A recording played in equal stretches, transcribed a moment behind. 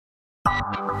Hey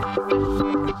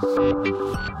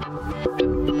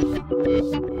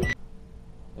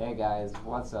guys,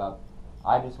 what's up?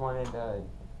 I just wanted to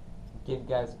give you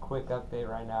guys a quick update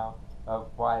right now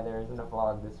of why there isn't a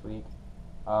vlog this week.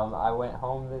 I went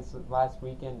home this last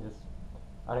weekend just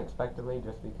unexpectedly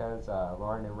just because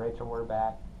Lauren and Rachel were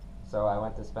back, so I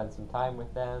went to spend some time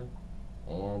with them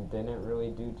and didn't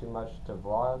really do too much to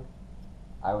vlog.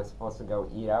 I was supposed to go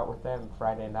eat out with them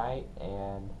Friday night,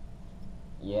 and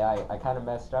yeah, I kind of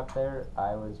messed up there.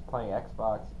 I was playing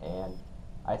Xbox and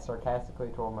I sarcastically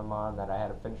told my mom that I had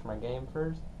to finish my game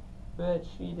first, but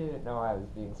she didn't know I was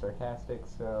being sarcastic,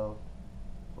 so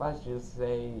let's just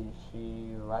say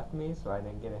she left me, so I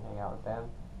didn't get to hang out with them.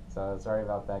 So sorry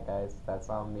about that, guys. That's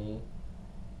on me.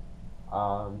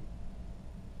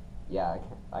 Yeah,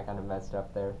 I kind of messed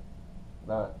up there.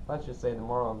 But let's just say the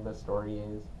moral of the story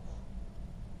is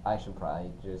I should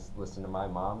probably just listen to my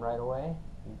mom right away.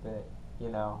 But you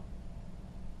know,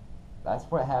 that's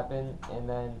what happened. And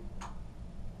then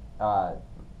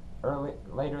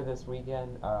later this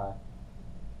weekend,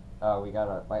 we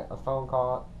got a phone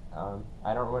call.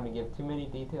 I don't want to give too many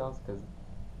details because,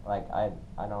 like, I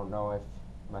don't know if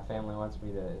my family wants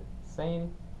me to say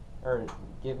or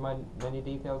give many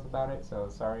details about it. So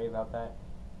sorry about that.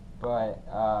 But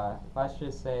let's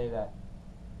just say that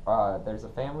there's a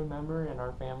family member in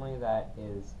our family that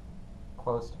is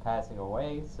close to passing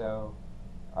away. So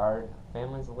our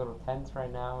family's a little tense right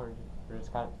now. We're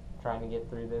just kind of trying to get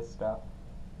through this stuff.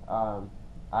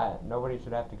 Nobody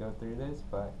should have to go through this,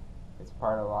 but it's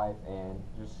part of life, and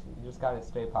you just gotta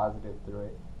stay positive through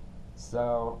it.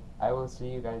 So I will see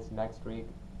you guys next week.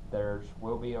 There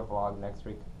will be a vlog next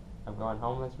week. I'm going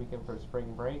home this weekend for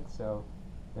spring break, so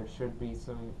there should be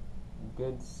some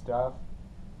good stuff,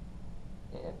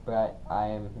 but I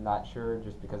am not sure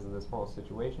just because of this whole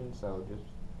situation, so just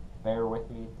bear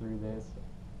with me through this.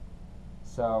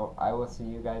 So I will see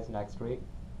you guys next week.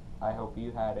 I hope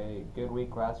you had a good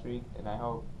week last week, and I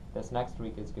hope this next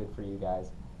week is good for you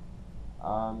guys.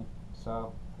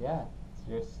 So yeah,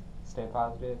 just stay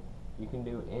positive. You can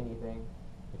do anything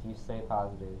if you stay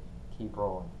positive. Keep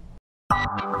rolling.